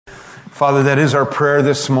Father, that is our prayer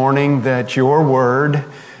this morning, that your word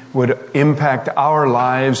would impact our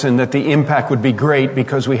lives and that the impact would be great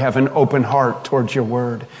because we have an open heart towards your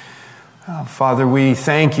word. Father, we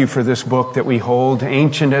thank you for this book that we hold,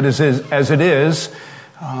 ancient as it is,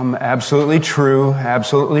 absolutely true,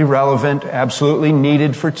 absolutely relevant, absolutely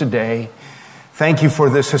needed for today. Thank you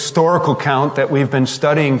for this historical count that we've been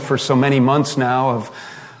studying for so many months now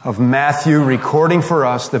of Matthew recording for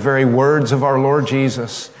us the very words of our Lord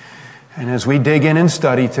Jesus. And as we dig in and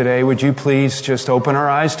study today, would you please just open our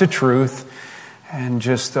eyes to truth and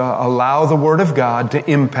just allow the Word of God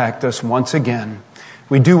to impact us once again.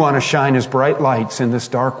 We do want to shine as bright lights in this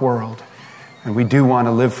dark world, and we do want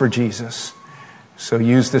to live for Jesus. So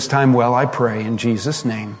use this time well, I pray, in Jesus'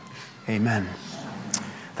 name. Amen.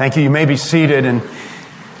 Thank you. You may be seated, and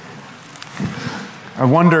I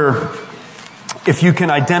wonder if you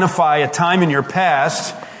can identify a time in your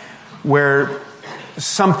past where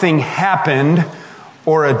something happened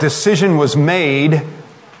or a decision was made.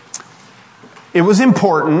 It was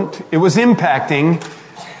important, it was impacting,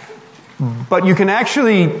 but you can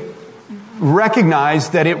actually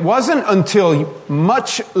recognize that it wasn't until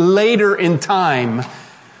much later in time,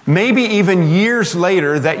 maybe even years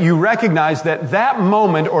later, that you recognize that that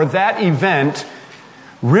moment or that event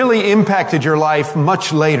really impacted your life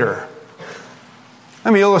much later.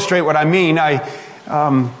 Let me illustrate what I mean.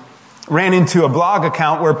 I ran into a blog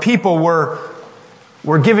account where people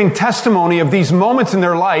were giving testimony of these moments in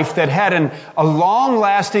their life that had a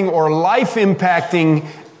long-lasting or life-impacting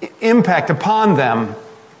impact upon them.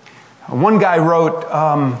 One guy wrote,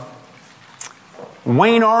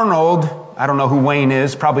 Wayne Arnold, I don't know who Wayne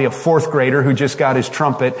is, probably a fourth grader who just got his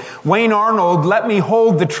trumpet. Wayne Arnold let me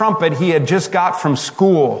hold the trumpet he had just got from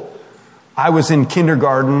school. I was in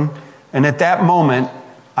kindergarten, and at that moment,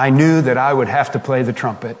 I knew that I would have to play the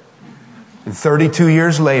trumpet. And 32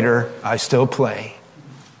 years later, I still play.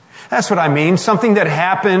 That's what I mean. Something that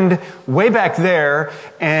happened way back there,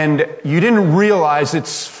 and you didn't realize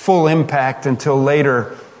its full impact until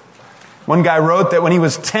later. One guy wrote that when he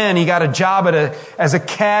was 10, he got a job as a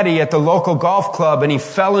caddy at the local golf club, and he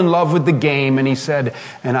fell in love with the game, and he said,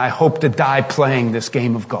 and I hope to die playing this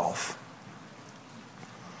game of golf.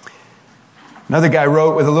 Another guy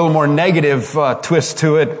wrote with a little more negative twist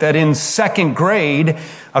to it that in second grade,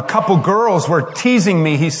 a couple girls were teasing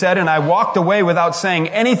me, he said, and I walked away without saying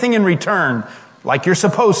anything in return, like you're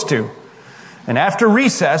supposed to. And after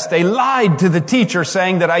recess, they lied to the teacher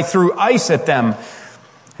saying that I threw ice at them.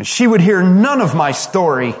 And she would hear none of my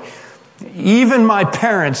story. Even my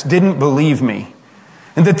parents didn't believe me.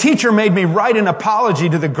 And the teacher made me write an apology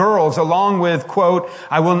to the girls along with, quote,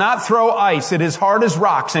 I will not throw ice. It is hard as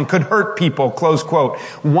rocks and could hurt people, close quote,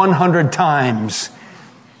 100 times.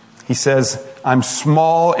 He says, I'm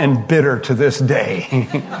small and bitter to this day.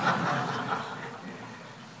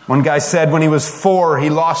 One guy said when he was 4, he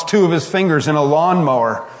lost 2 of his fingers in a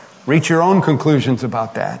lawnmower. Reach your own conclusions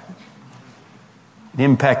about that. It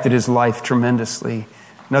impacted his life tremendously.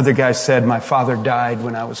 Another guy said, my father died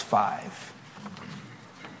when I was 5.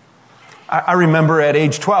 I remember at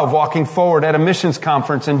age 12 walking forward at a missions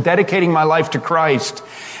conference and dedicating my life to Christ.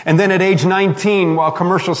 And then at age 19, while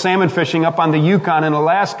commercial salmon fishing up on the Yukon in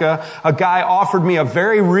Alaska, a guy offered me a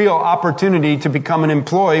very real opportunity to become an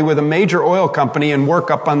employee with a major oil company and work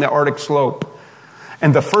up on the Arctic slope.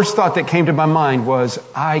 And the first thought that came to my mind was,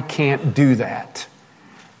 I can't do that.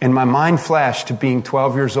 And my mind flashed to being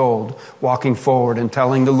 12 years old, walking forward and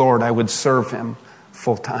telling the Lord I would serve Him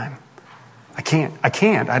full time. I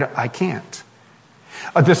can't.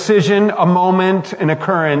 A decision, a moment, an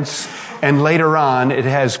occurrence, and later on it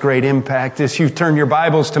has great impact. As you turn your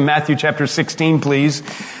Bibles to Matthew chapter 16, please,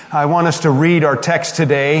 I want us to read our text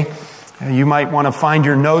today. You might want to find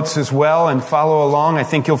your notes as well and follow along. I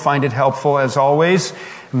think you'll find it helpful as always.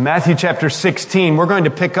 Matthew chapter 16, we're going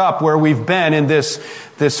to pick up where we've been in this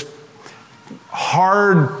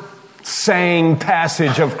hard saying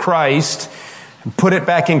passage of Christ. Put it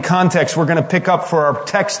back in context. We're going to pick up for our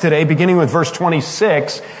text today, beginning with verse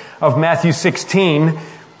 26 of Matthew 16.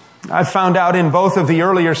 I found out in both of the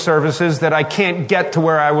earlier services that I can't get to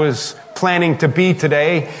where I was planning to be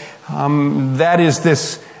today. That is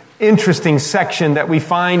this interesting section that we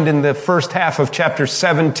find in the first half of chapter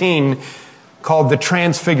 17 called the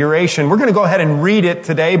Transfiguration. We're going to go ahead and read it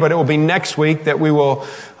today, but it will be next week that we will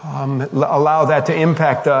allow that to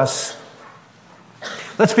impact us.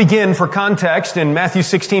 Let's begin for context in Matthew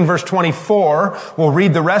 16, verse 24. We'll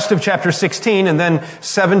read the rest of chapter 16 and then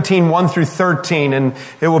 17, 1 through 13, and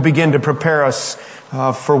it will begin to prepare us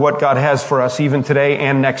for what God has for us even today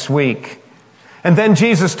and next week. And then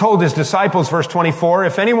Jesus told his disciples, verse 24,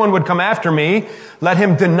 if anyone would come after me, let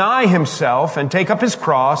him deny himself and take up his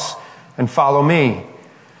cross and follow me.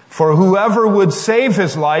 For whoever would save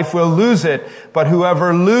his life will lose it, but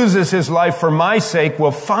whoever loses his life for my sake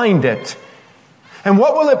will find it. And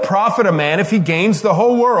what will it profit a man if he gains the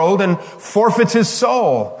whole world and forfeits his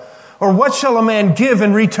soul? Or what shall a man give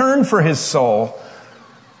in return for his soul?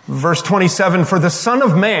 Verse 27, for the Son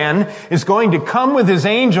of Man is going to come with his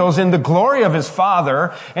angels in the glory of his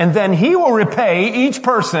Father, and then he will repay each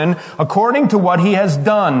person according to what he has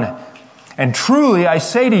done. And truly, I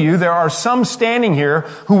say to you, there are some standing here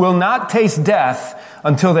who will not taste death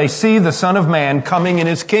until they see the Son of Man coming in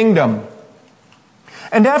his kingdom.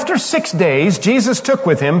 And after 6 days, Jesus took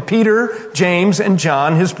with him Peter, James, and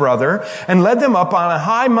John, his brother, and led them up on a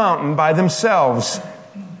high mountain by themselves.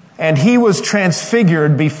 And he was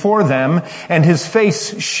transfigured before them, and his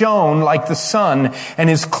face shone like the sun, and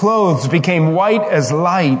his clothes became white as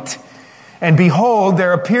light. And behold,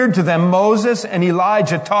 there appeared to them Moses and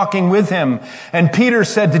Elijah talking with him. And Peter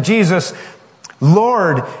said to Jesus,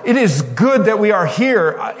 Lord, it is good that we are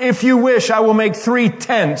here. If you wish, I will make 3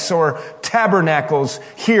 tents or tabernacles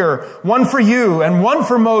here, one for you and one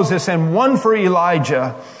for Moses and one for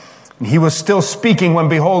Elijah. And he was still speaking when,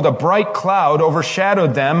 behold, a bright cloud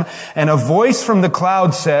overshadowed them, and a voice from the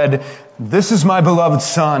cloud said, this is my beloved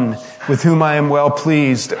Son, with whom I am well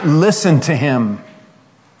pleased. Listen to him.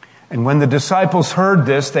 And when the disciples heard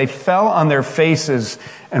this, they fell on their faces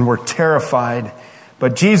and were terrified.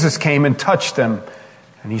 But Jesus came and touched them.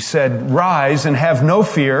 And he said, rise and have no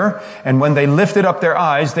fear. And when they lifted up their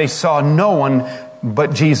eyes, they saw no one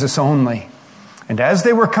but Jesus only. And as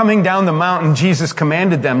they were coming down the mountain, Jesus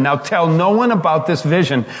commanded them, now tell no one about this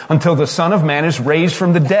vision until the Son of Man is raised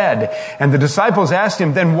from the dead. And the disciples asked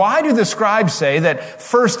him, then why do the scribes say that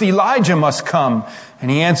first Elijah must come? And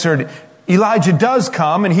he answered, Elijah does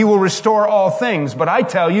come and he will restore all things. But I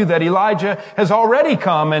tell you that Elijah has already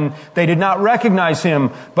come and they did not recognize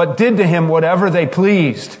him, but did to him whatever they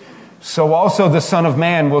pleased. So also the Son of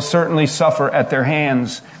Man will certainly suffer at their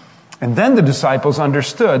hands. And then the disciples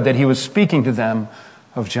understood that he was speaking to them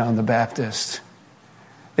of John the Baptist.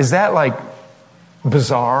 Is that like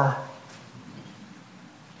bizarre?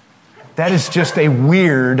 That is just a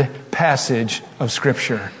weird passage of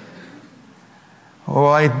Scripture. Oh,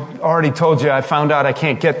 I already told you I found out I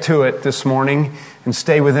can't get to it this morning and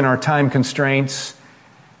stay within our time constraints.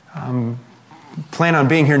 Plan on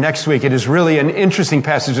being here next week. It is really an interesting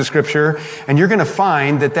passage of Scripture, and you're going to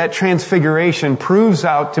find that transfiguration proves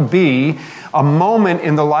out to be a moment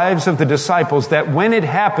in the lives of the disciples that when it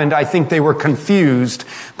happened, I think they were confused,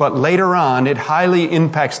 but later on, it highly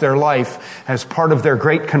impacts their life as part of their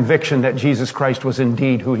great conviction that Jesus Christ was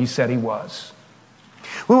indeed who he said he was.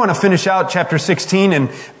 We want to finish out chapter 16 and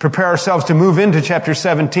prepare ourselves to move into chapter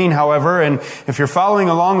 17, however. And if you're following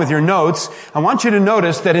along with your notes, I want you to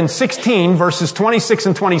notice that in 16, verses 26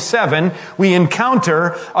 and 27, we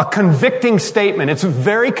encounter a convicting statement. It's a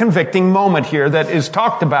very convicting moment here that is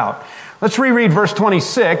talked about. Let's reread verse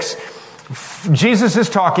 26. Jesus is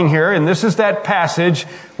talking here, and this is that passage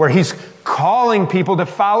where he's calling people to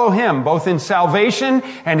follow him, both in salvation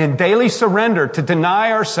and in daily surrender, to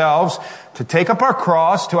deny ourselves, to take up our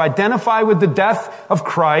cross, to identify with the death of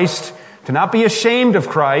Christ, to not be ashamed of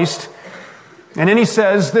Christ. And then he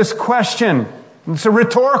says this question. It's a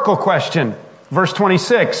rhetorical question. Verse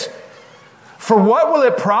 26. For what will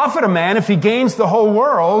it profit a man if he gains the whole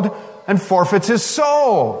world and forfeits his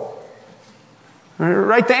soul?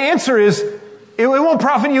 Right? The answer is, it won't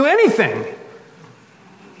profit you anything.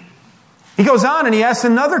 He goes on and he asks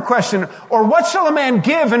another question, or what shall a man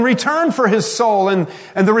give in return for his soul? And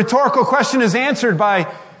the rhetorical question is answered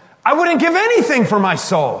by, I wouldn't give anything for my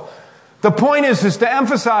soul. The point is to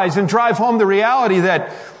emphasize and drive home the reality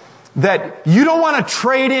that you don't want to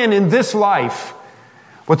trade in this life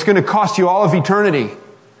what's going to cost you all of eternity.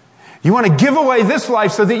 You want to give away this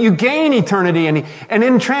life so that you gain eternity. And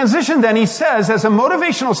in transition then he says, as a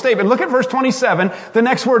motivational statement, look at verse 27, the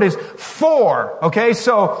next word is for. Okay,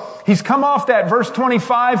 so he's come off that verse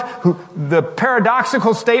 25, the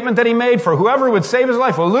paradoxical statement that he made, for whoever would save his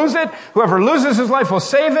life will lose it. Whoever loses his life will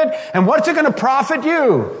save it. And what's it going to profit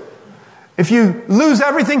you if you lose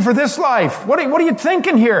everything for this life? What are you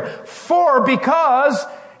thinking here? For, because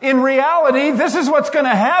in reality, this is what's going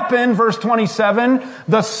to happen, verse 27.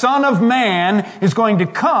 The Son of Man is going to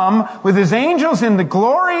come with his angels in the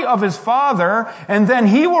glory of his Father, and then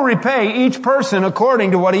he will repay each person according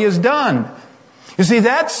to what he has done. You see,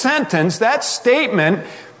 that sentence, that statement,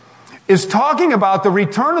 is talking about the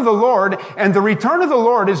return of the Lord, and the return of the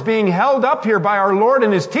Lord is being held up here by our Lord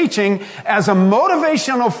and His teaching as a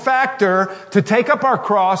motivational factor to take up our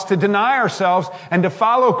cross, to deny ourselves, and to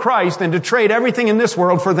follow Christ, and to trade everything in this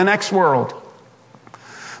world for the next world.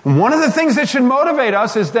 One of the things that should motivate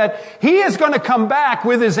us is that He is going to come back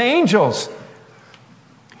with His angels.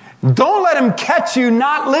 Don't let Him catch you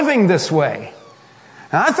not living this way.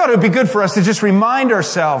 Now, I thought it would be good for us to just remind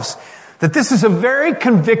ourselves that this is a very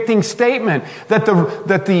convicting statement, that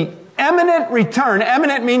the imminent return,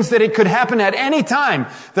 imminent means that it could happen at any time.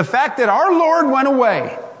 The fact that our Lord went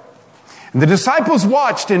away, and the disciples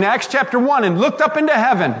watched in Acts chapter 1 and looked up into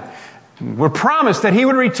heaven, were promised that He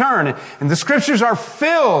would return, and the scriptures are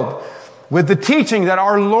filled with the teaching that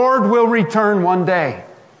our Lord will return one day.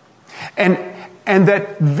 And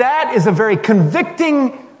that is a very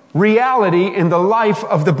convicting reality in the life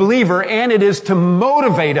of the believer, and it is to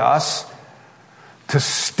motivate us to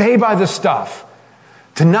stay by the stuff,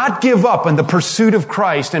 to not give up in the pursuit of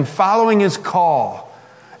Christ and following His call,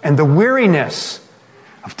 and the weariness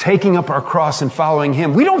of taking up our cross and following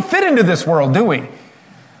Him. We don't fit into this world, do we?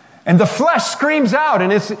 And the flesh screams out,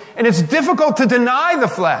 and it's difficult to deny the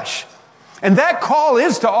flesh. And that call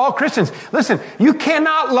is to all Christians. Listen, you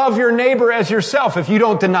cannot love your neighbor as yourself if you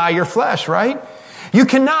don't deny your flesh, right? You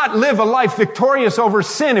cannot live a life victorious over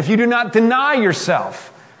sin if you do not deny yourself.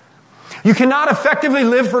 You cannot effectively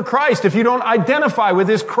live for Christ if you don't identify with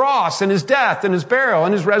His cross and His death and His burial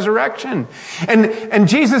and His resurrection. And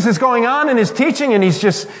Jesus is going on in His teaching, and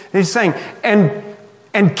He's saying,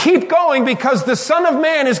 and keep going, because the Son of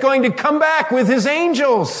Man is going to come back with His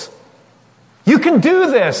angels. You can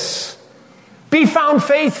do this. Be found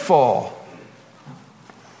faithful.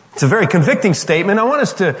 It's a very convicting statement. I want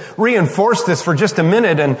us to reinforce this for just a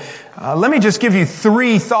minute, and let me just give you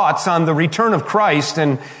 3 thoughts on the return of Christ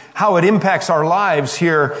and how it impacts our lives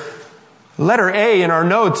here. Letter A in our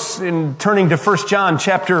notes, in turning to 1 John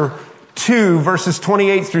chapter 2, verses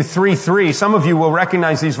 28 through 3:3. Some of you will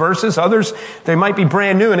recognize these verses. Others, they might be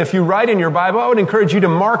brand new. And if you write in your Bible, I would encourage you to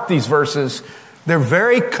mark these verses. They're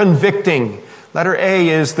very convicting. Letter A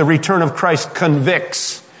is the return of Christ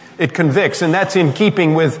convicts. It convicts, and that's in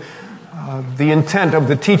keeping with the intent of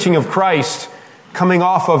the teaching of Christ, coming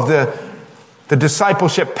off of the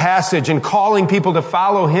discipleship passage and calling people to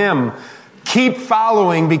follow Him. Keep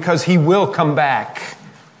following, because He will come back.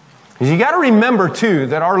 You got to remember, too,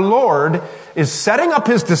 that our Lord is setting up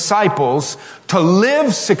His disciples to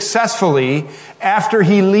live successfully after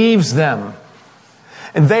He leaves them.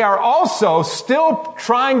 And they are also still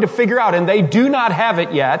trying to figure out, and they do not have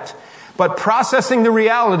it yet, but processing the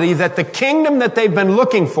reality that the kingdom that they've been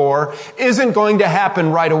looking for isn't going to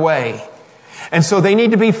happen right away. And so they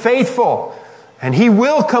need to be faithful, and He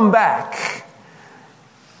will come back.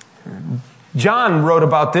 John wrote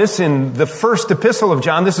about this in the first epistle of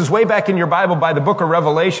John. This is way back in your Bible by the book of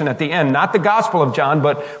Revelation at the end. Not the Gospel of John,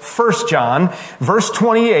 but 1 John, verse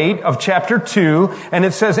 28 of chapter 2. And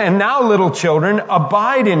it says, "And now, little children,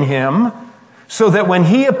 abide in Him, so that when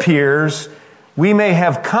He appears, we may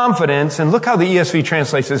have confidence." And look how the ESV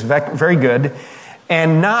translates this, very good.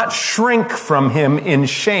 "And not shrink from Him in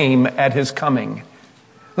shame at His coming."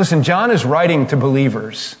 Listen, John is writing to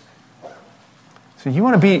believers. So you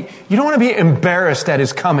don't want to be embarrassed at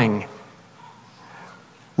His coming.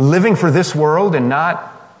 Living for this world and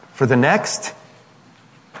not for the next.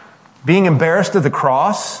 Being embarrassed of the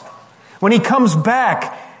cross. When He comes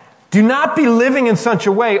back, do not be living in such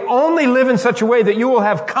a way. Only live in such a way that you will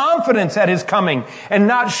have confidence at His coming and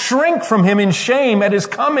not shrink from Him in shame at His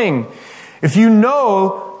coming. If you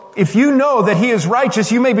know that He is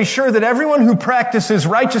righteous, you may be sure that everyone who practices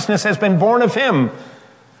righteousness has been born of Him.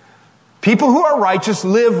 People who are righteous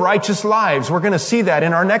live righteous lives. We're going to see that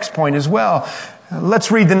in our next point as well.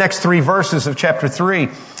 Let's read the next 3 verses of chapter 3.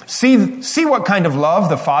 See what kind of love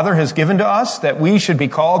the Father has given to us, that we should be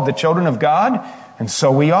called the children of God, and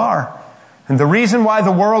so we are. And the reason why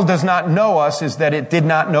the world does not know us is that it did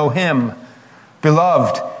not know Him.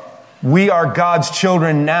 Beloved, we are God's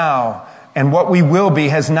children now, and what we will be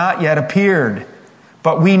has not yet appeared.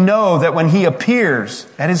 But we know that when He appears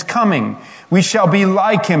at His coming, we shall be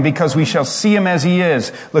like Him, because we shall see Him as He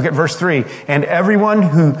is. Look at verse 3. And everyone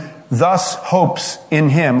who thus hopes in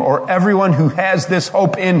Him, or everyone who has this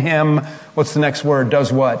hope in Him, what's the next word?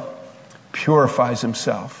 Does what? Purifies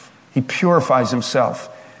himself. He purifies himself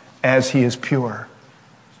as He is pure.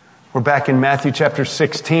 We're back in Matthew chapter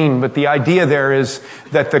 16, but the idea there is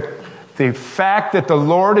that the fact that the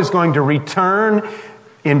Lord is going to return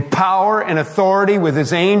in power and authority with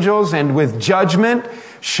His angels and with judgment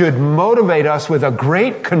should motivate us with a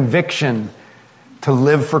great conviction to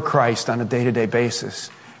live for Christ on a day-to-day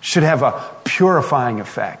basis. should have a purifying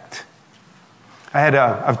effect.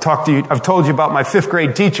 I've told you about my 5th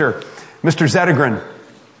grade teacher, Mr. Zettergren.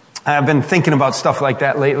 I've been thinking about stuff like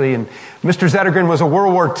that lately. And Mr. Zettergren was a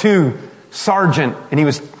World War II sergeant, and he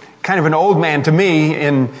was kind of an old man to me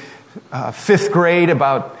in 5th grade,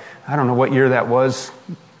 about, I don't know what year that was.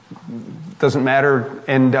 Doesn't matter.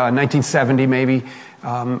 And 1970 maybe.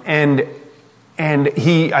 And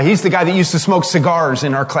he's the guy that used to smoke cigars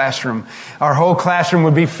in our classroom. Our whole classroom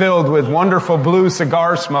would be filled with wonderful blue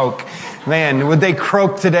cigar smoke. Man, would they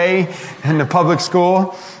croak today in the public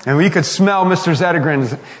school? And we could smell Mr.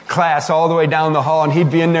 Zettergren's class all the way down the hall, and he'd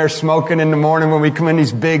be in there smoking in the morning when we come in,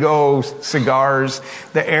 these big old cigars.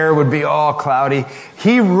 The air would be all cloudy.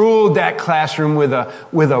 He ruled that classroom with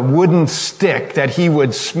a wooden stick that he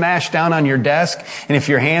would smash down on your desk, and if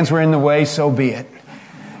your hands were in the way, so be it.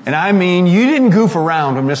 And I mean, you didn't goof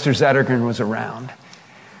around when Mr. Zettergren was around.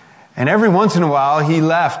 And every once in a while, he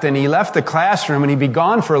left the classroom, and he'd be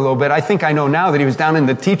gone for a little bit. I think I know now that he was down in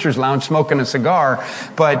the teacher's lounge smoking a cigar,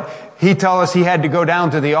 but he'd tell us he had to go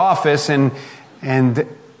down to the office, and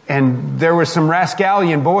there were some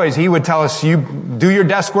rascallion boys. He would tell us, you do your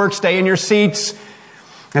desk work, stay in your seats.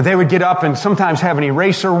 And they would get up and sometimes have an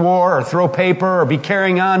eraser war or throw paper or be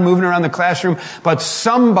carrying on, moving around the classroom. But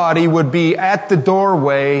somebody would be at the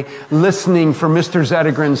doorway listening for Mr.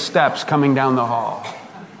 Zettergren's steps coming down the hall.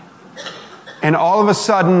 And all of a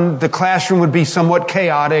sudden, the classroom would be somewhat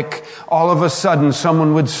chaotic. All of a sudden,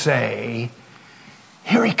 someone would say,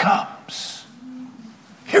 "Here he comes.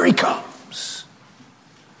 Here he comes."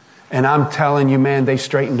 And I'm telling you, man, they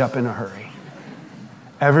straightened up in a hurry.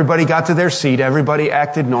 Everybody got to their seat. Everybody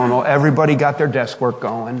acted normal. Everybody got their desk work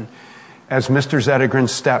going as Mr.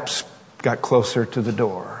 Zettergren's steps got closer to the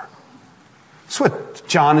door. It's what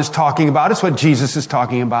John is talking about. It's what Jesus is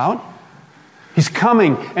talking about. He's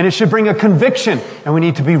coming, and it should bring a conviction, and we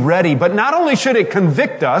need to be ready. But not only should it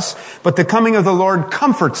convict us, but the coming of the Lord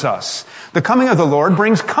comforts us. The coming of the Lord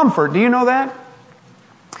brings comfort. Do you know that?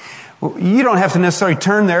 You don't have to necessarily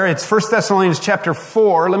turn there. It's 1 Thessalonians chapter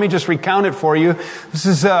 4. Let me just recount it for you. This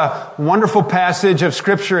is a wonderful passage of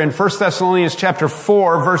Scripture in 1 Thessalonians chapter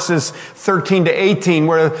 4, verses 13 to 18,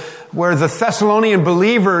 where the Thessalonian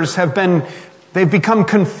believers they've become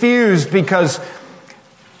confused because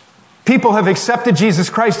people have accepted Jesus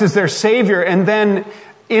Christ as their Savior, and then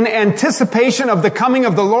in anticipation of the coming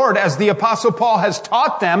of the Lord, as the Apostle Paul has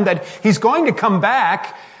taught them that He's going to come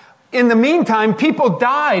back, in the meantime, people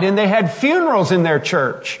died and they had funerals in their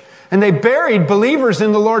church. And they buried believers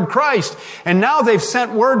in the Lord Christ. And now they've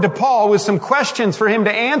sent word to Paul with some questions for him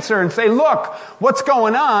to answer and say, look, what's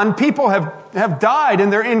going on? People have died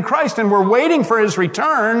and they're in Christ and we're waiting for His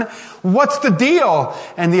return. What's the deal?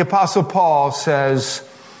 And the Apostle Paul says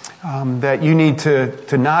that you need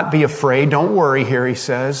to not be afraid. Don't worry here, he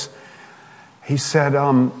says. He said,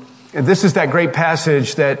 this is that great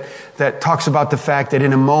passage that talks about the fact that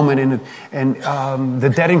in a moment,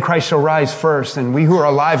 the dead in Christ shall rise first, and we who are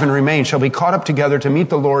alive and remain shall be caught up together to meet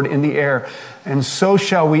the Lord in the air, and so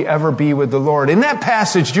shall we ever be with the Lord. In that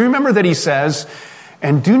passage, do you remember that he says,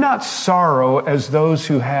 and do not sorrow as those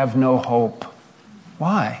who have no hope?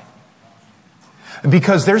 Why?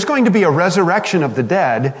 Because there's going to be a resurrection of the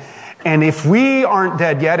dead, and if we aren't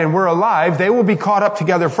dead yet and we're alive, they will be caught up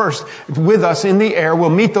together first with us in the air. We'll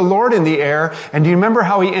meet the Lord in the air. And do you remember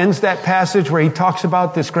how he ends that passage where he talks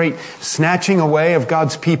about this great snatching away of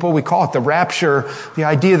God's people? We call it the rapture, the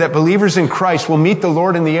idea that believers in Christ will meet the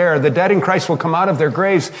Lord in the air. The dead in Christ will come out of their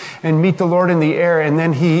graves and meet the Lord in the air. And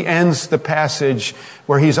then he ends the passage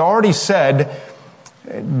where he's already said,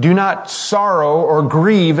 do not sorrow or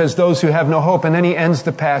grieve as those who have no hope. And then he ends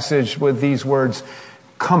the passage with these words,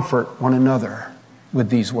 comfort one another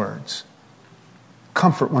with these words.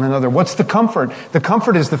 Comfort one another. What's the comfort? The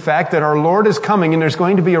comfort is the fact that our Lord is coming and there's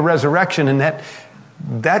going to be a resurrection, and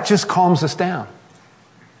that just calms us down.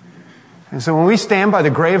 And so when we stand by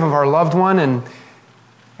the grave of our loved one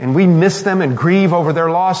and we miss them and grieve over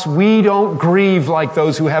their loss, we don't grieve like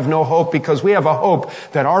those who have no hope, because we have a hope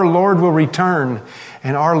that our Lord will return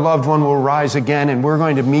and our loved one will rise again, and we're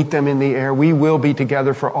going to meet them in the air. We will be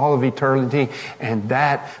together for all of eternity, and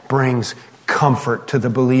that brings comfort to the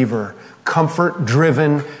believer. Comfort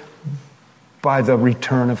driven by the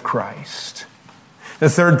return of Christ. The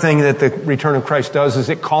third thing that the return of Christ does is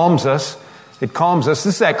it calms us. It calms us.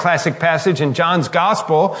 This is that classic passage in John's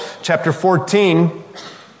Gospel, chapter 14,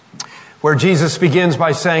 where Jesus begins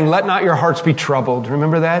by saying, let not your hearts be troubled.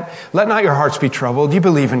 Remember that? Let not your hearts be troubled. You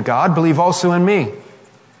believe in God, believe also in me.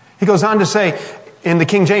 He goes on to say in the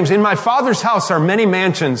King James, in my Father's house are many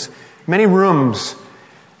mansions, many rooms,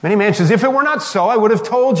 many mansions. If it were not so, I would have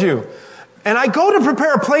told you. and I go to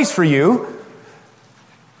prepare a place for you.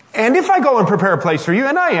 And if I go and prepare a place for you,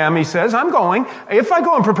 and I am, he says, I'm going. If I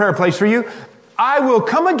go and prepare a place for you, I will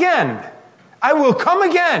come again. I will come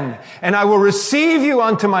again, and I will receive you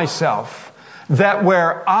unto myself, that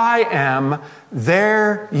where I am,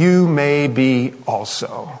 there you may be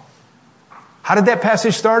also. How did that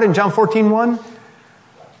passage start in John 14:1?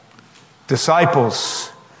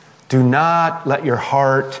 Disciples, do not let your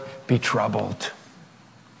heart be troubled.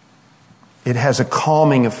 It has a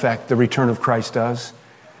calming effect, the return of Christ does.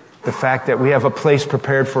 The fact that we have a place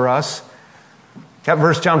prepared for us. That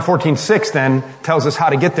verse, John 14:6, then tells us how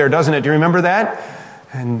to get there, doesn't it? Do you remember that?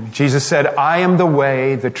 And Jesus said, I am the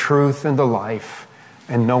way, the truth, and the life,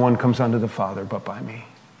 and no one comes unto the Father but by me.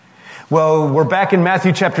 Well, we're back in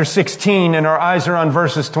Matthew chapter 16, and our eyes are on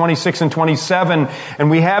verses 26 and 27,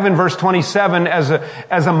 and we have in verse 27 as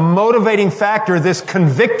a motivating factor this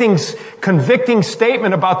convicting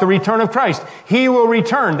statement about the return of Christ. He will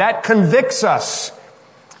return. That convicts us.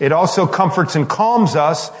 It also comforts and calms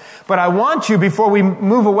us. But I want you, before we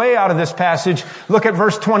move away out of this passage, look at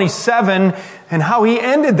verse 27 and how he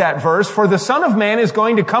ended that verse. For the Son of Man is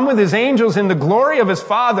going to come with his angels in the glory of his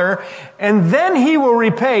Father, and then he will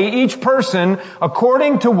repay each person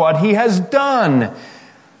according to what he has done.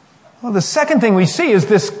 Well, the second thing we see is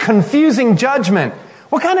this confusing judgment.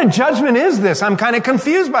 What kind of judgment is this? I'm kind of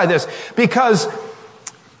confused by this, because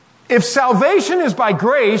if salvation is by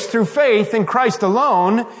grace through faith in Christ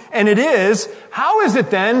alone, and it is, how is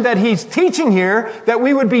it then that he's teaching here that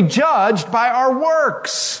we would be judged by our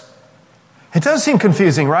works? It does seem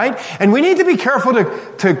confusing, right? And we need to be careful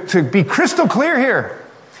to be crystal clear here.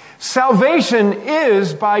 Salvation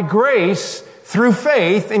is by grace through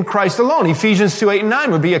faith in Christ alone. Ephesians 2:8 and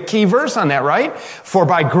 9 would be a key verse on that, right? For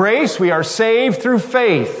by grace we are saved through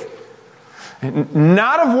faith,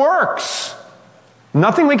 not of works.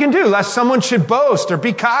 Nothing we can do, lest someone should boast or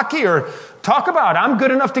be cocky or talk about, I'm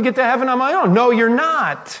good enough to get to heaven on my own. No, you're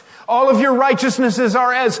not. All of your righteousnesses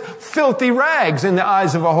are as filthy rags in the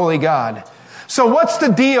eyes of a holy God. So what's the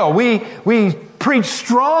deal? We preach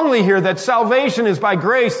strongly here that salvation is by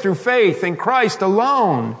grace through faith in Christ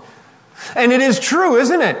alone. And it is true,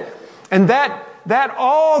 isn't it? And that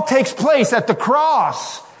all takes place at the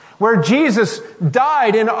cross, where Jesus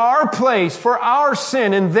died in our place for our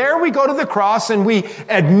sin. And there we go to the cross and we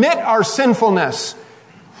admit our sinfulness.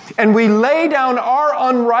 And we lay down our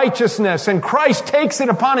unrighteousness, and Christ takes it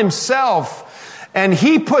upon himself. And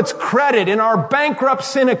he puts credit in our bankrupt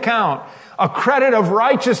sin account, a credit of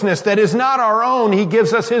righteousness that is not our own. He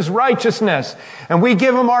gives us his righteousness. And we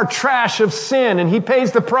give him our trash of sin, and he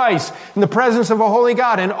pays the price in the presence of a holy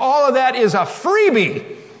God. And all of that is a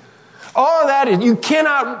freebie. All of that is, you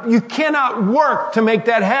cannot work to make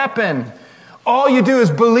that happen. All you do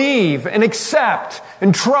is believe and accept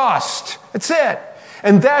and trust. That's it.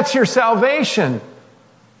 And that's your salvation.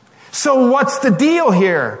 So what's the deal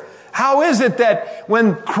here? How is it that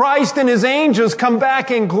when Christ and his angels come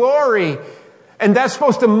back in glory, and that's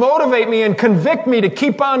supposed to motivate me and convict me to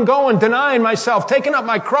keep on going, denying myself, taking up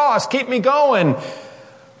my cross, keep me going.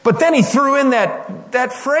 But then he threw in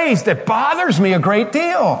that phrase that bothers me a great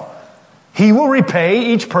deal. He will repay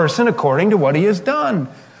each person according to what he has done.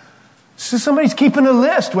 So somebody's keeping a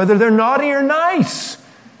list, whether they're naughty or nice.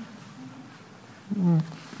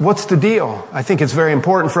 What's the deal? I think it's very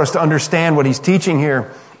important for us to understand what he's teaching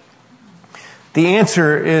here. The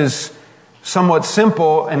answer is somewhat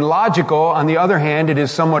simple and logical. On the other hand, it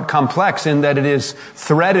is somewhat complex in that it is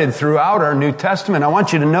threaded throughout our New Testament. I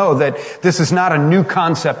want you to know that this is not a new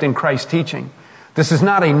concept in Christ's teaching. This is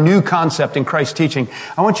not a new concept in Christ's teaching.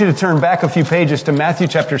 I want you to turn back a few pages to Matthew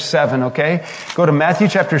chapter 7, okay? Go to Matthew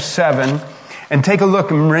chapter 7 and take a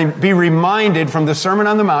look and be reminded from the Sermon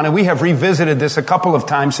on the Mount, and we have revisited this a couple of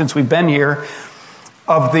times since we've been here,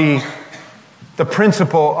 of the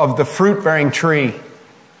principle of the fruit-bearing tree.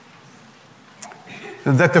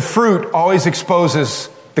 That the fruit always exposes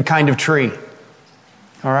the kind of tree.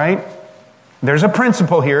 All right? There's a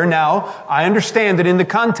principle here. Now, I understand that in the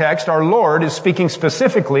context, our Lord is speaking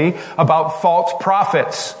specifically about false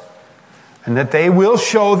prophets, and that they will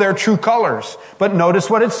show their true colors. But notice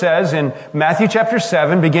what it says in Matthew chapter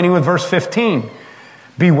 7, beginning with verse 15.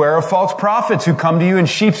 Beware of false prophets who come to you in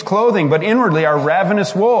sheep's clothing, but inwardly are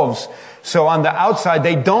ravenous wolves. So on the outside,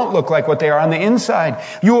 they don't look like what they are on the inside.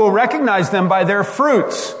 You will recognize them by their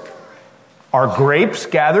fruits. Are grapes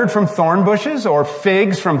gathered from thorn bushes or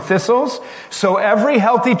figs from thistles? So every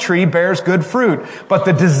healthy tree bears good fruit, but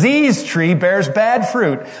the diseased tree bears bad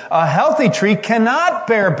fruit. A healthy tree cannot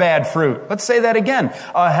bear bad fruit. Let's say that again.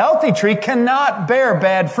 A healthy tree cannot bear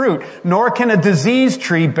bad fruit, nor can a diseased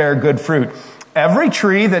tree bear good fruit. Every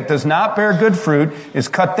tree that does not bear good fruit is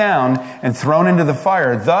cut down and thrown into the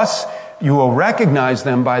fire. Thus you will recognize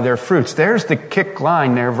them by their fruits. There's the kick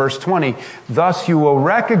line there, verse 20. Thus you will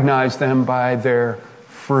recognize them by their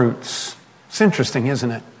fruits. It's interesting,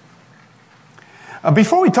 isn't it?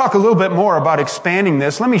 Before we talk a little bit more about expanding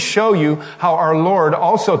this, let me show you how our Lord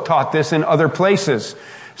also taught this in other places.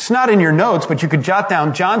 It's not in your notes, but you could jot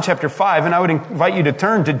down John chapter 5, and I would invite you to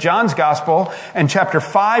turn to John's Gospel and chapter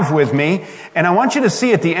 5 with me. And I want you to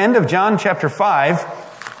see at the end of John chapter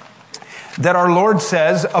 5 that our Lord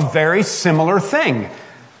says a very similar thing,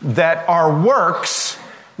 that our works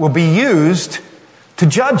will be used to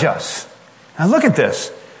judge us. Now look at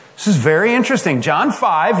this. This is very interesting. John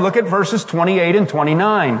 5, look at verses 28 and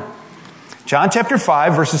 29. John chapter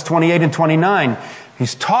 5, verses 28 and 29.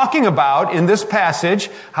 He's talking about, in this passage,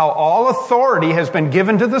 how all authority has been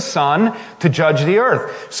given to the Son to judge the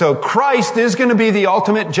earth. So Christ is going to be the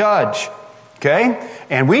ultimate judge. Okay?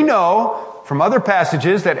 And we know from other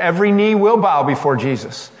passages that every knee will bow before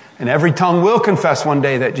Jesus. And every tongue will confess one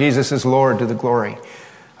day that Jesus is Lord to the glory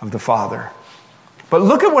of the Father. But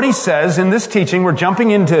look at what he says in this teaching. We're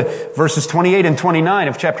jumping into verses 28 and 29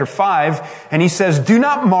 of chapter 5. And he says, do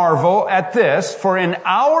not marvel at this, for an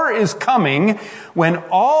hour is coming when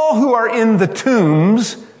all who are in the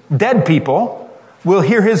tombs, dead people, will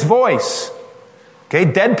hear his voice. Okay,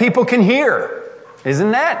 dead people can hear.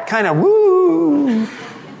 Isn't that kind of woo?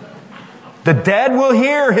 The dead will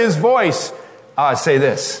hear his voice. Say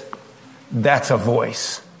this. That's a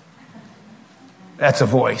voice. That's a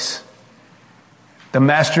voice. The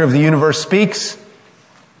master of the universe speaks,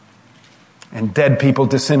 and dead people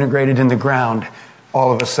disintegrated in the ground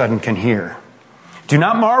all of a sudden can hear. Do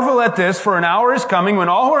not marvel at this, for an hour is coming when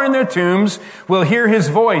all who are in their tombs will hear his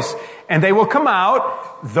voice, and they will come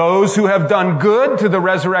out, those who have done good to the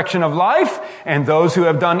resurrection of life, and those who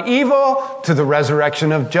have done evil to the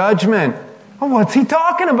resurrection of judgment. Well, what's he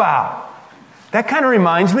talking about? That kind of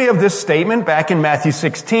reminds me of this statement back in Matthew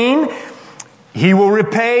 16. He will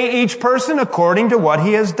repay each person according to what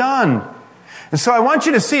he has done. And so I want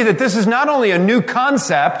you to see that this is not only a new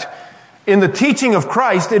concept in the teaching of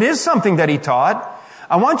Christ, it is something that he taught.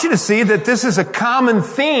 I want you to see that this is a common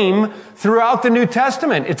theme throughout the New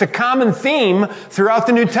Testament. It's a common theme throughout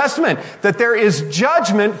the New Testament, that there is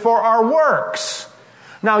judgment for our works.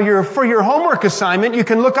 Now, for your homework assignment, you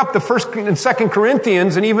can look up the 1 and 2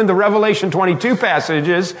 Corinthians and even the Revelation 22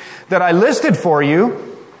 passages that I listed for you.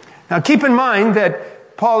 Now, keep in mind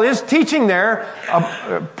that Paul is teaching there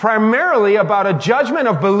primarily about a judgment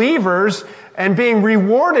of believers and being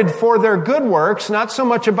rewarded for their good works, not so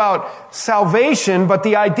much about salvation, but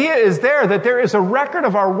the idea is there that there is a record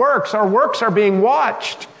of our works. Our works are being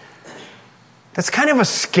watched. That's kind of a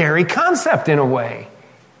scary concept in a way.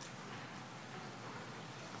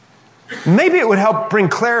 Maybe it would help bring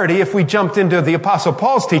clarity if we jumped into the Apostle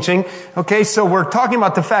Paul's teaching. Okay, so we're talking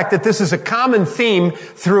about the fact that this is a common theme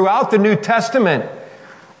throughout the New Testament.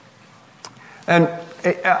 And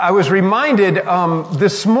I was reminded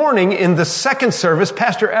this morning in the second service,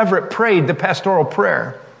 Pastor Everett prayed the pastoral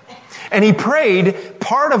prayer. And he prayed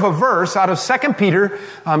part of a verse out of 2 Peter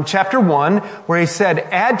chapter 1, where he said,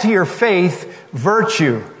 add to your faith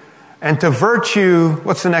virtue. And to virtue,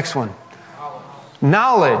 what's the next one?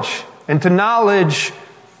 Knowledge. And to knowledge,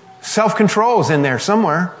 self-control is in there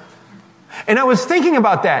somewhere. And I was thinking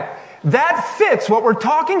about that. That fits what we're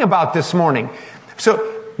talking about this morning.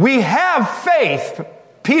 So we have faith.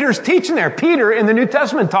 Peter's teaching there. Peter in the New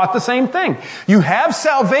Testament taught the same thing. You have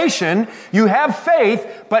salvation, you have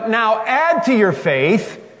faith, but now add to your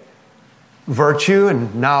faith virtue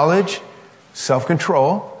and knowledge,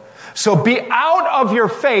 self-control. So be out of your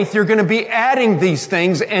faith, you're going to be adding these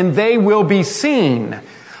things and they will be seen.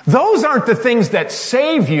 Those aren't the things that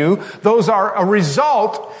save you. Those are a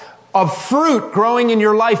result of fruit growing in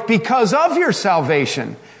your life because of your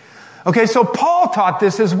salvation. Okay, so Paul taught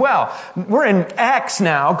this as well. We're in Acts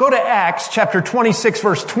now. Go to Acts chapter 26,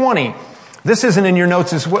 verse 20. This isn't in your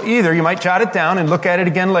notes as well either. You might jot it down and look at it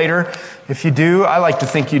again later. If you do, I like to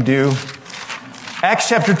think you do. Acts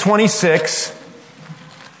chapter 26.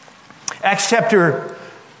 Acts chapter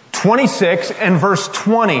 26 and verse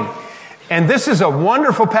 20. And this is a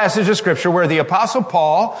wonderful passage of Scripture where the Apostle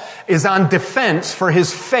Paul is on defense for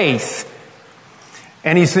his faith.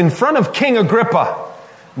 And he's in front of King Agrippa.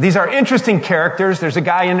 These are interesting characters. There's a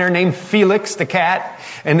guy in there named Felix, the cat.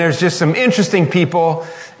 And there's just some interesting people.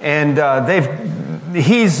 And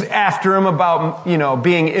he's after him about,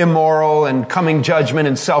 being immoral and coming judgment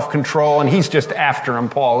and self-control. And he's just after him,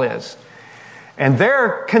 Paul is. And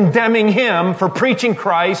they're condemning him for preaching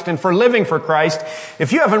Christ and for living for Christ.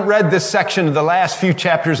 If you haven't read this section of the last few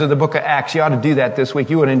chapters of the book of Acts, you ought to do that this week.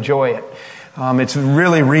 You would enjoy it. It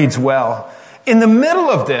really reads well. In the middle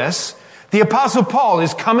of this, the Apostle Paul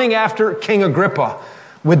is coming after King Agrippa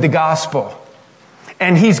with the gospel.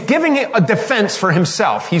 And he's giving a defense for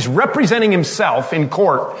himself. He's representing himself in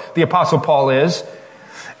court, the Apostle Paul is.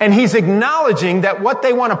 And he's acknowledging that what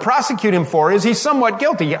they want to prosecute him for is he's somewhat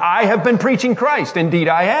guilty. I have been preaching Christ. Indeed,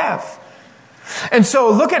 I have. And so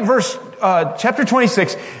look at chapter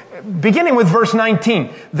 26, beginning with verse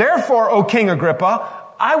 19. Therefore, O King Agrippa,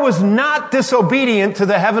 I was not disobedient to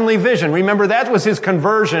the heavenly vision. Remember, that was his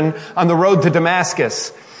conversion on the road to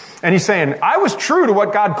Damascus. And he's saying, I was true to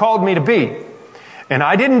what God called me to be. And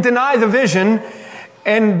I didn't deny the vision,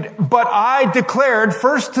 but I declared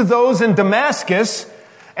first to those in Damascus,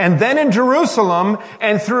 and then in Jerusalem,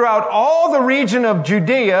 and throughout all the region of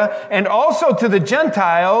Judea, and also to the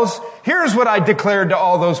Gentiles, here's what I declared to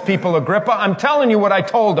all those people, Agrippa. I'm telling you what I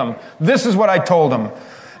told them. This is what I told them.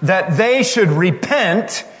 That they should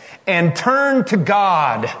repent and turn to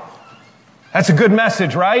God. That's a good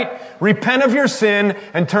message, right? Repent of your sin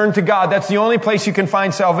and turn to God. That's the only place you can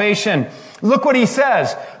find salvation. Look what he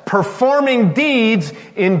says. Performing deeds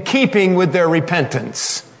in keeping with their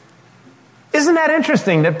repentance. Isn't that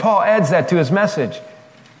interesting that Paul adds that to his message?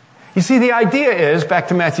 You see, the idea is, back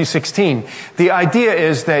to Matthew 16, the idea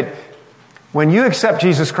is that when you accept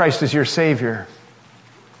Jesus Christ as your Savior,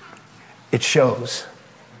 it shows.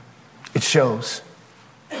 It shows.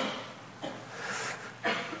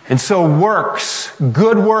 And so works,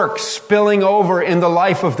 good works spilling over in the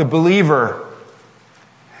life of the believer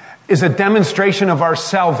is a demonstration of our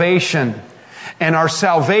salvation. And our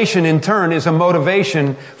salvation, in turn, is a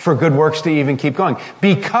motivation for good works to even keep going.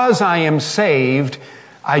 Because I am saved,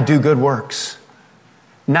 I do good works.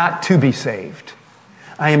 Not to be saved.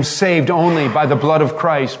 I am saved only by the blood of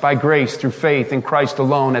Christ, by grace, through faith in Christ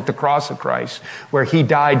alone at the cross of Christ, where he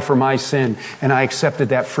died for my sin, and I accepted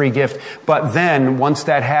that free gift. But then, once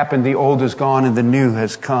that happened, the old is gone and the new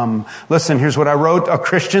has come. Listen, here's what I wrote. A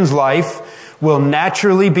Christian's life will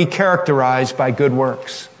naturally be characterized by good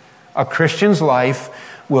works. A Christian's life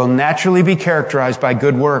will naturally be characterized by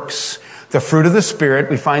good works. The fruit of the Spirit,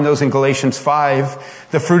 we find those in Galatians 5.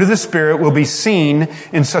 The fruit of the Spirit will be seen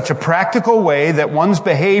in such a practical way that one's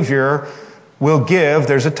behavior will give,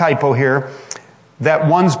 there's a typo here, that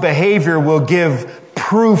one's behavior will give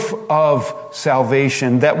proof of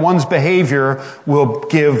salvation. That one's behavior will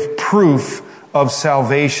give proof of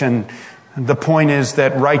salvation. The point is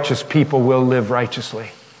that righteous people will live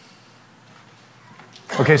righteously.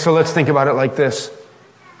 Okay, so let's think about it like this.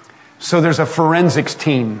 So there's a forensics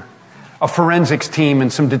team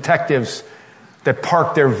and some detectives that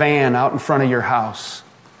park their van out in front of your house.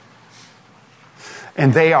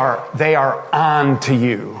 And they are on to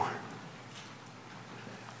you.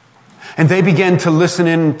 And they begin to listen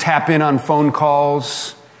in, tap in on phone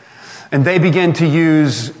calls. And they begin to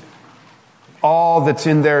use all that's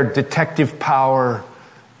in their detective power.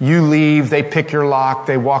 You leave, they pick your lock,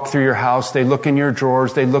 they walk through your house, they look in your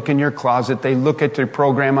drawers, they look in your closet, they look at the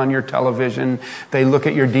program on your television, they look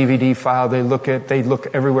at your DVD file, they look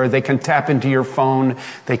everywhere. They can tap into your phone,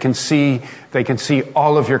 they can see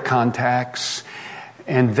all of your contacts,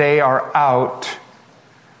 and they are out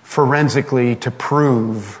forensically to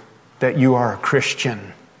prove that you are a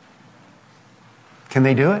Christian. Can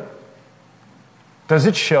they do it? Does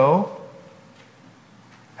it show?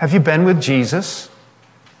 Have you been with Jesus?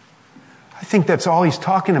 I think that's all he's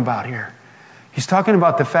talking about here. He's talking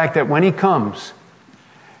about the fact that when he comes,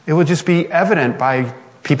 it will just be evident by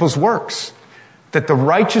people's works that the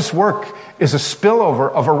righteous work is a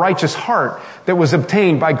spillover of a righteous heart that was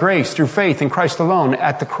obtained by grace through faith in Christ alone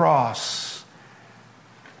at the cross,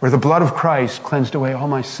 where the blood of Christ cleansed away all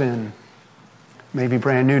my sin, maybe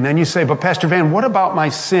brand new. And then you say, but Pastor Van, what about my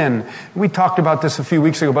sin? We talked about this a few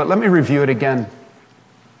weeks ago, but let me review it again.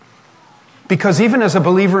 Because even as a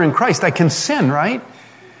believer in Christ, I can sin, right?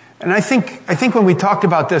 And I think when we talked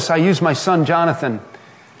about this, I used my son Jonathan,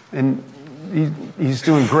 and he's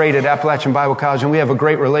doing great at Appalachian Bible College, and we have a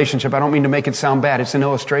great relationship. I don't mean to make it sound bad. It's an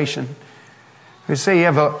illustration. We say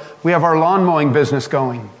we have our lawn mowing business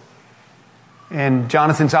going. And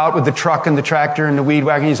Jonathan's out with the truck and the tractor and the weed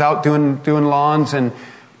wagon. He's out doing lawns, and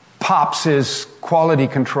Pops is quality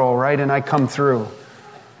control, right? And I come through.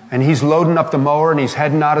 And he's loading up the mower and he's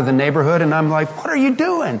heading out of the neighborhood. And I'm like, what are you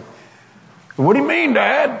doing? What do you mean,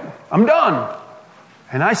 Dad? I'm done.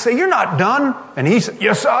 And I say, you're not done. And he said,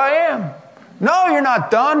 yes, I am. No, you're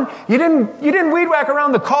not done. You didn't weed whack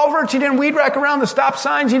around the culverts. You didn't weed whack around the stop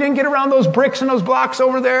signs. You didn't get around those bricks and those blocks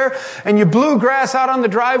over there. And you blew grass out on the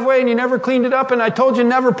driveway and you never cleaned it up. And I told you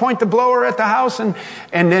never point the blower at the house. And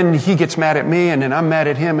then he gets mad at me and then I'm mad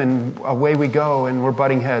at him and away we go and we're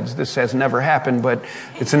butting heads. This has never happened, but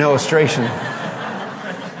it's an illustration.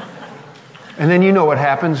 And then you know what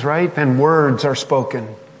happens, right? Then words are spoken.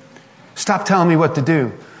 Stop telling me what to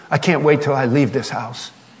do. I can't wait till I leave this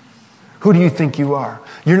house. Who do you think you are?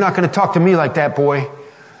 You're not going to talk to me like that, boy.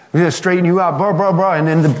 I'm going to straighten you out, blah, blah, blah. And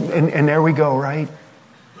then and there we go, right?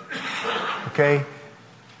 Okay?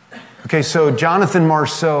 Okay, so Jonathan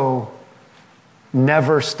Marceau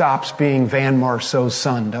never stops being Van Marceau's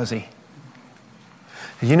son, does he?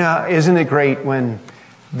 You know, isn't it great when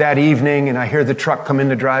that evening and I hear the truck come in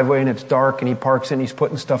the driveway and it's dark and he parks it and he's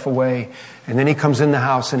putting stuff away. And then he comes in the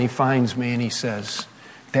house and he finds me and he says,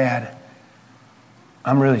 Dad,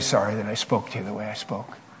 I'm really sorry that I spoke to you the way I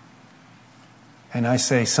spoke. And I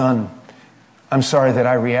say, son, I'm sorry that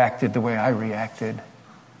I reacted the way I reacted.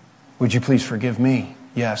 Would you please forgive me?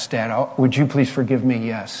 Yes, Dad. Would you please forgive me?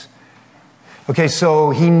 Yes. Okay,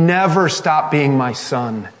 so he never stopped being my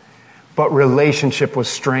son. But relationship was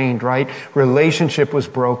strained, right? Relationship was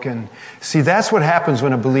broken. See, that's what happens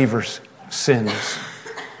when a believer sins.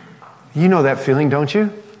 You know that feeling, don't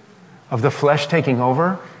you? Of the flesh taking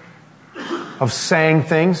over? Of saying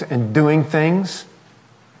things and doing things?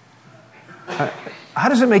 How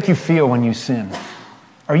does it make you feel when you sin?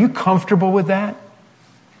 Are you comfortable with that?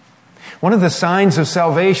 One of the signs of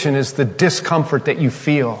salvation is the discomfort that you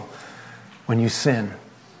feel when you sin.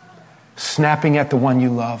 Snapping at the one you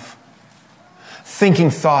love.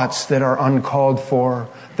 Thinking thoughts that are uncalled for,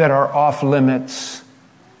 that are off limits.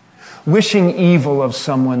 Wishing evil of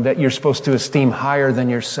someone that you're supposed to esteem higher than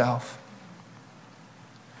yourself.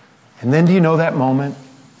 And then do you know that moment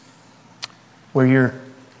where your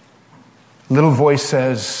little voice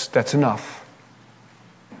says, that's enough.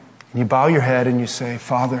 And you bow your head and you say,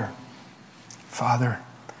 Father,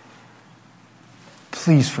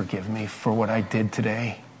 please forgive me for what I did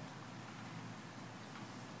today.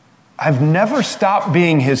 I've never stopped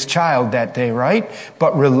being his child that day, right?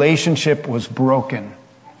 But relationship was broken.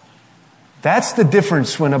 That's the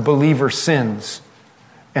difference when a believer sins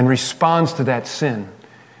and responds to that sin.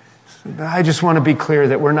 I just want to be clear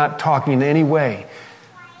that we're not talking in any way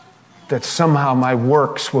that somehow my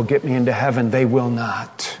works will get me into heaven. They will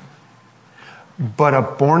not. But a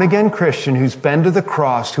born-again Christian who's been to the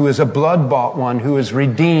cross, who is a blood-bought one, who is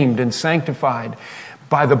redeemed and sanctified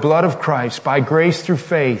by the blood of Christ, by grace through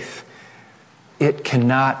faith, it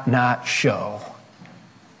cannot not show.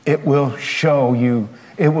 It will show you.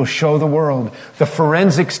 It will show the world. The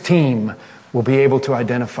forensics team will be able to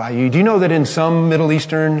identify you. Do you know that in some Middle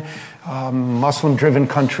Eastern, Muslim-driven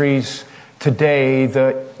countries today,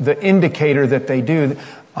 the indicator that they do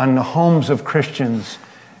on the homes of Christians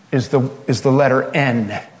is the letter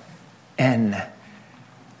N. N.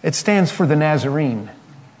 It stands for the Nazarene.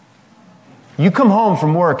 You come home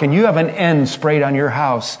from work and you have an N sprayed on your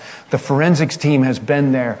house. The forensics team has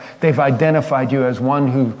been there. They've identified you as one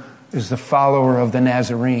who is the follower of the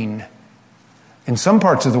Nazarene. In some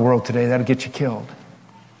parts of the world today, that'll get you killed.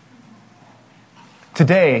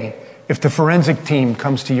 Today, if the forensic team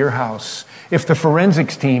comes to your house, if the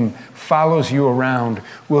forensics team follows you around,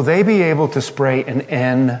 will they be able to spray an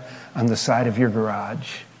N on the side of your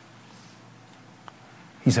garage?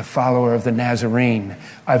 He's a follower of the Nazarene.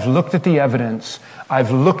 I've looked at the evidence.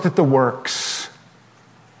 I've looked at the works.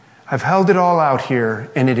 I've held it all out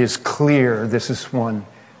here, and it is clear this is one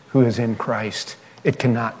who is in Christ. It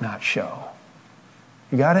cannot not show.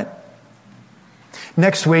 You got it?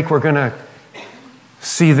 Next week, we're going to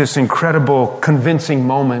see this incredible, convincing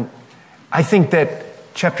moment. I think that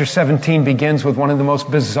chapter 17 begins with one of the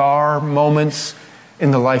most bizarre moments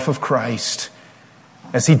in the life of Christ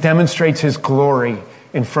as he demonstrates his glory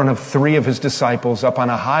in front of 3 of his disciples up on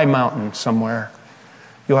a high mountain somewhere.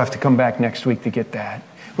 You'll have to come back next week to get that.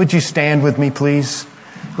 Would you stand with me, please?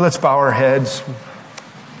 Let's bow our heads.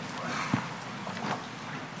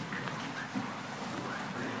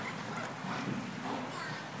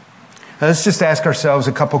 Let's just ask ourselves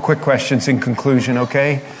a couple quick questions in conclusion,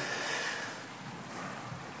 okay?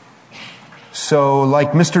 So,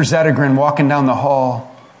 like Mr. Zettergren walking down the hall,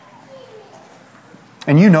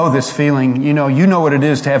 and you know this feeling, you know what it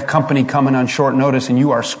is to have company coming on short notice and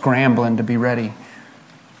you are scrambling to be ready.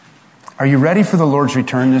 Are you ready for the Lord's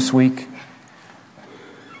return this week?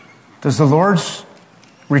 Does the Lord's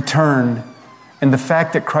return and the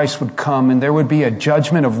fact that Christ would come and there would be a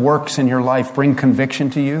judgment of works in your life bring conviction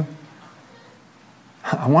to you?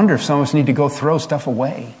 I wonder if some of us need to go throw stuff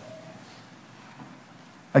away.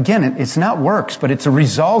 Again, it's not works, but it's a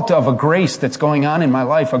result of a grace that's going on in my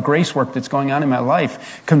life, a grace work that's going on in my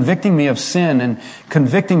life, convicting me of sin and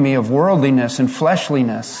convicting me of worldliness and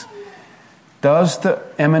fleshliness. Does the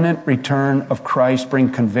imminent return of Christ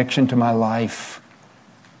bring conviction to my life?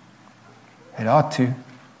 It ought to.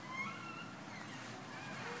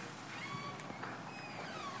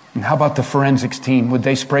 And how about the forensics team? Would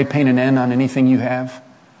they spray paint an N on anything you have?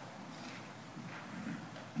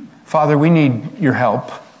 Father, we need your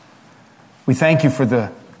help. We thank you for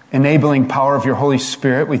the enabling power of your Holy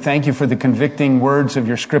Spirit. We thank you for the convicting words of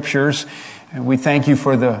your scriptures. And we thank you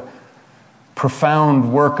for the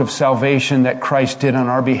profound work of salvation that Christ did on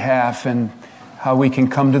our behalf, and how we can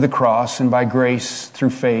come to the cross and by grace through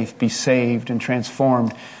faith be saved and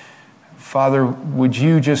transformed. Father, would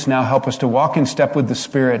you just now help us to walk in step with the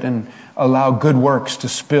Spirit and allow good works to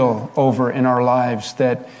spill over in our lives,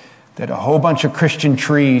 that a whole bunch of Christian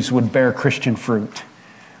trees would bear Christian fruit.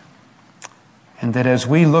 And that as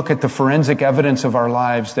we look at the forensic evidence of our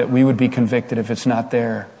lives, that we would be convicted if it's not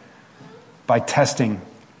there by testing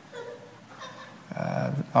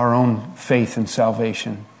our own faith and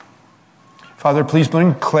salvation. Father, please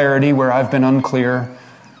bring clarity where I've been unclear.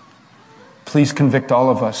 Please convict all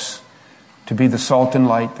of us to be the salt and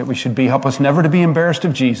light that we should be. Help us never to be embarrassed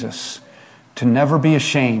of Jesus, to never be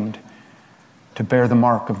ashamed, to bear the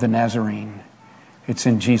mark of the Nazarene. It's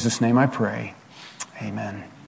in Jesus' name I pray. Amen.